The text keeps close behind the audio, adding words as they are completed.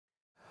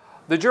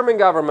The German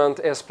government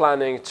is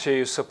planning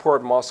to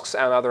support mosques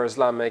and other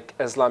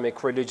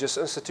Islamic religious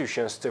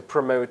institutions to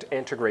promote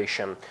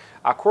integration.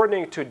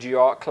 According to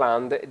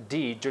Deutschland,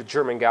 the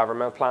German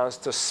government plans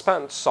to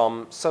spend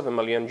some 7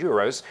 million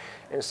euros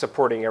in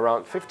supporting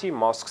around 50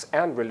 mosques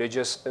and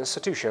religious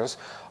institutions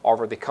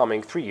over the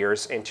coming 3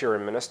 years, Interior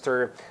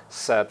Minister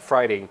said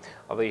Friday.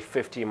 The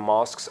 50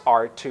 mosques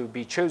are to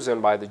be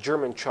chosen by the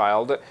German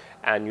Child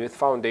and Youth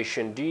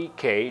Foundation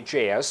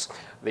DKJS,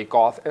 the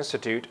Goethe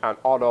Institute and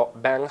Otto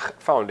Benecke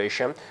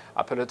Foundation,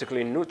 a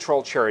politically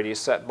neutral charity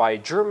set by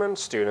German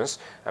students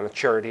and a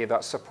charity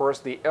that supports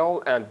the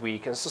ill and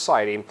weak in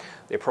society.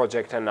 The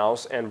project,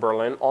 announced in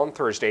Berlin on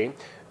Thursday,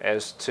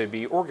 is to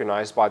be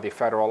organized by the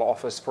Federal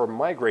Office for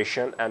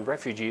Migration and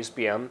Refugees,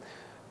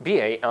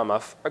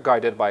 BAMF,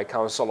 guided by a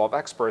council of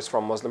experts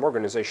from Muslim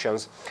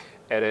organizations.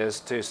 It is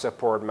to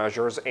support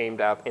measures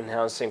aimed at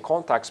enhancing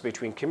contacts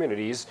between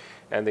communities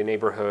and the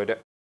neighborhood